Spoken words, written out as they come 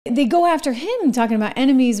they go after him, talking about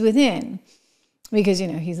enemies within, because, you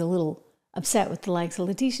know, he's a little upset with the likes of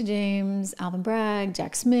Letitia James, Alvin Bragg,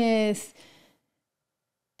 Jack Smith,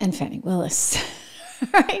 and Fannie Willis,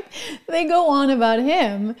 right? They go on about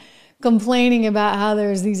him, complaining about how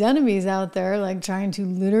there's these enemies out there, like trying to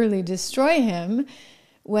literally destroy him,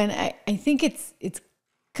 when I think it's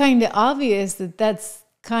kind of obvious that that's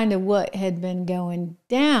kind of what had been going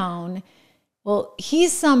down. Well,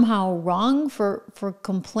 he's somehow wrong for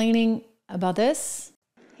complaining about this.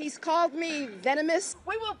 He's called me venomous.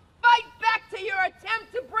 We will fight back to your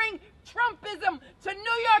attempt to bring Trumpism to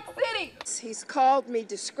New York City. He's called me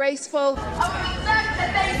disgraceful. Of the fact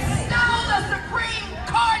that they stole the Supreme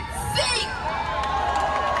Court seat.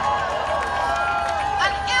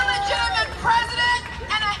 An illegitimate president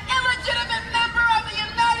and an illegitimate member of the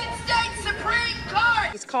United States Supreme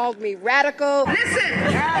Court. He's called me radical. Listen,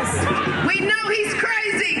 yes. We know he's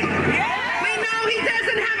crazy. Yes. We know he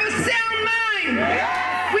doesn't have a sound mind.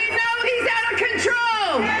 Yes. We know he's out of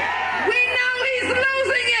control. Yes. We know he's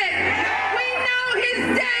losing it. Yes. We know his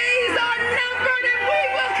days are numbered and we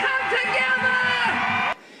will come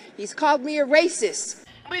together. He's called me a racist.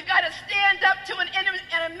 We've got to stand up to an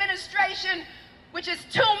administration which is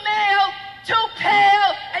too male, too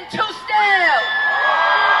pale, and too stale.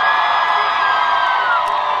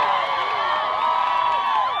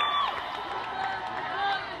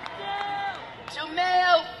 Too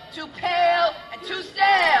male, too pale, and too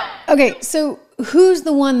stale. Okay, so who's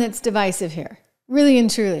the one that's divisive here? Really and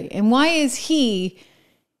truly. And why is he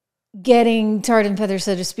getting tarred and feathered,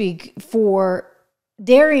 so to speak, for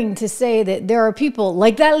daring to say that there are people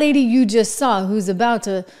like that lady you just saw who's about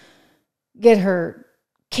to get her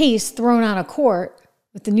case thrown out of court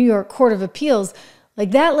with the New York Court of Appeals?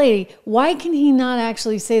 Like that lady, why can he not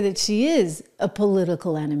actually say that she is a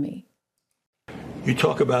political enemy? You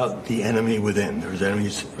talk about the enemy within. There's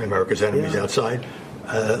enemies, America's enemies outside.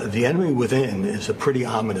 The enemy within is a pretty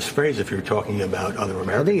ominous phrase if you're talking about other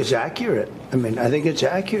Americans. I think it's accurate. I mean, I think it's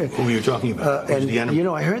accurate. Who are you talking about? And, the enemy? you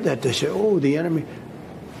know, I heard that. They say, oh, the enemy.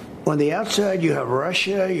 On the outside, you have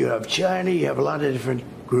Russia, you have China, you have a lot of different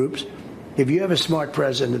groups. If you have a smart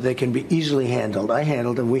president, they can be easily handled. I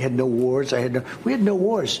handled them. We had no wars. We had no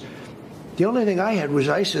wars. The only thing I had was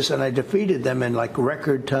ISIS, and I defeated them in like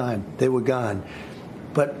record time. They were gone.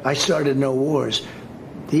 But I started no wars.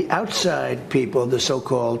 The outside people, the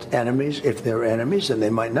so-called enemies, if they're enemies, and they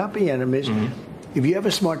might not be enemies, if you have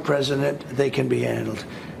a smart president, they can be handled.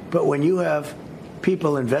 But when you have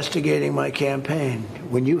people investigating my campaign,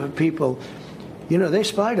 when you have people, you know, they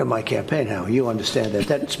spied on my campaign, how you understand that.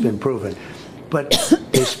 That's been proven. But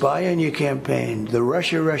they spy on your campaign. The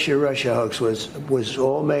Russia hoax was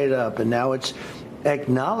all made up, and now it's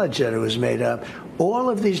acknowledged that it was made up. All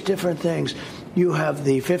of these different things. You have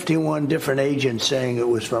the 51 different agents saying it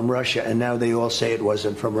was from Russia, and now they all say it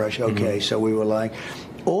wasn't from Russia. Okay, so we were lying.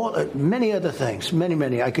 Many other things,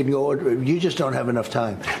 many. I could go, you just don't have enough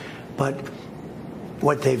time. But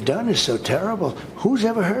what they've done is so terrible. Who's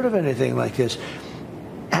ever heard of anything like this?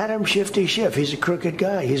 Adam Shifty Schiff, he's a crooked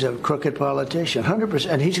guy. He's a crooked politician, 100%.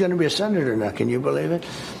 And he's going to be a senator now. Can you believe it?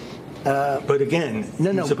 But again,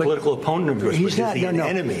 he's a political opponent of yours, he's not, an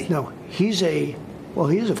enemy. No,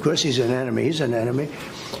 of course he's an enemy. He's an enemy.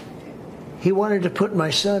 He wanted to put my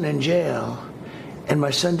son in jail, and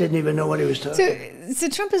my son didn't even know what he was talking about. So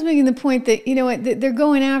Trump is making the point that, you know what, they're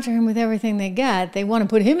going after him with everything they got. They want to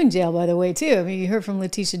put him in jail, by the way, too. I mean, you heard from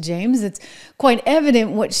Letitia James. It's quite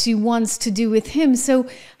evident what she wants to do with him. So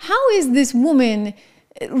how is this woman,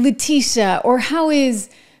 Letitia, or how is,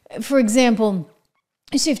 for example,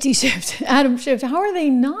 Adam Schiff, how are they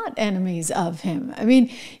not enemies of him? I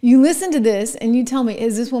mean, you listen to this and you tell me,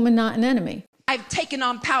 is this woman not an enemy? I've taken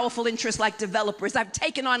on powerful interests like developers. I've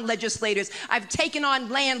taken on legislators. I've taken on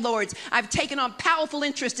landlords. I've taken on powerful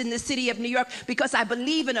interests in the city of New York because I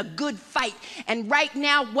believe in a good fight. And right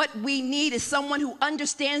now, what we need is someone who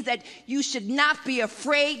understands that you should not be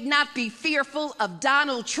afraid, not be fearful of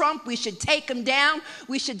Donald Trump. We should take him down.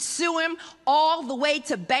 We should sue him all the way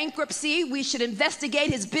to bankruptcy. We should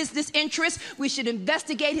investigate his business interests. We should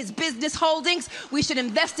investigate his business holdings. We should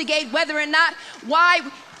investigate whether or not why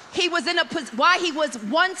he was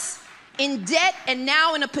once in debt and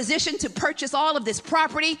now in a position to purchase all of this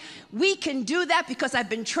property. We can do that because I've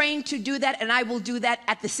been trained to do that, and I will do that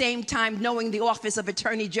at the same time knowing the Office of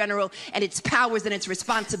Attorney General and its powers and its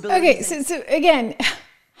responsibilities. Okay, so again,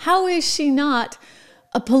 how is she not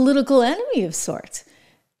a political enemy of sorts?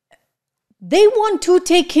 They want to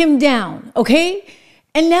take him down, okay?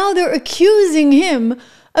 And now they're accusing him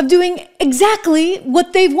of doing exactly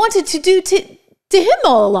what they've wanted to do to him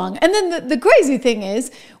all along. And then the crazy thing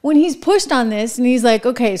is, when he's pushed on this and he's like,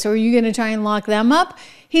 okay, so are you going to try and lock them up?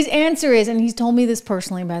 His answer is, and he's told me this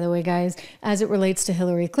personally, by the way, guys, as it relates to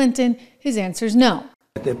Hillary Clinton, his answer is no.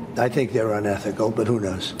 I think they're unethical, but who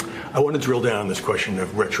knows? I want to drill down on this question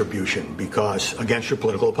of retribution because against your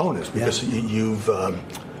political opponents, because you've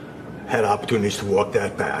had opportunities to walk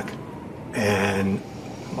that back. And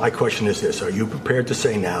my question is this: are you prepared to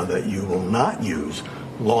say now that you will not use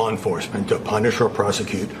law enforcement to punish or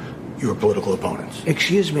prosecute your political opponents?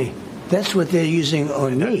 Excuse me. That's what they're using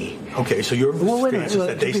on me. Okay, so your stance is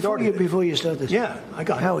that they started before you start this. Yeah, I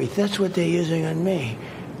got it. Howie, that's what they're using on me.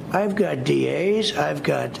 I've got DAs. I've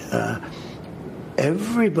got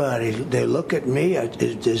everybody. They look at me.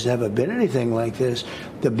 There's never been anything like this.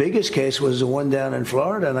 The biggest case was the one down in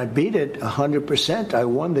Florida, and I beat it 100%. I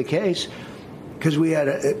won the case because we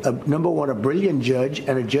had number one, a brilliant judge,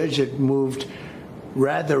 and a judge that moved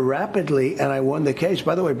rather rapidly, and I won the case.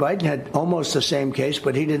 By the way, Biden had almost the same case,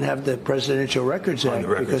 but he didn't have the Presidential Records Act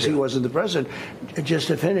because he wasn't the president. Just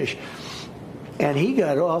to finish. And he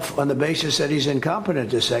got off on the basis that he's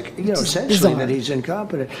incompetent, essentially that he's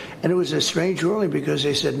incompetent. And it was a strange ruling because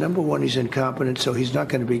they said, number one, he's incompetent, so he's not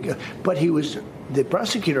going to be, but the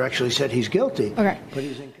prosecutor actually said he's guilty. Okay. But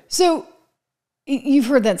he's incompetent. So you've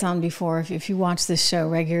heard that sound before if you watch this show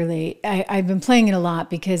regularly. I've been playing it a lot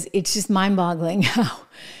because it's just mind-boggling how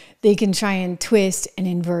they can try and twist and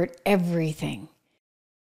invert everything.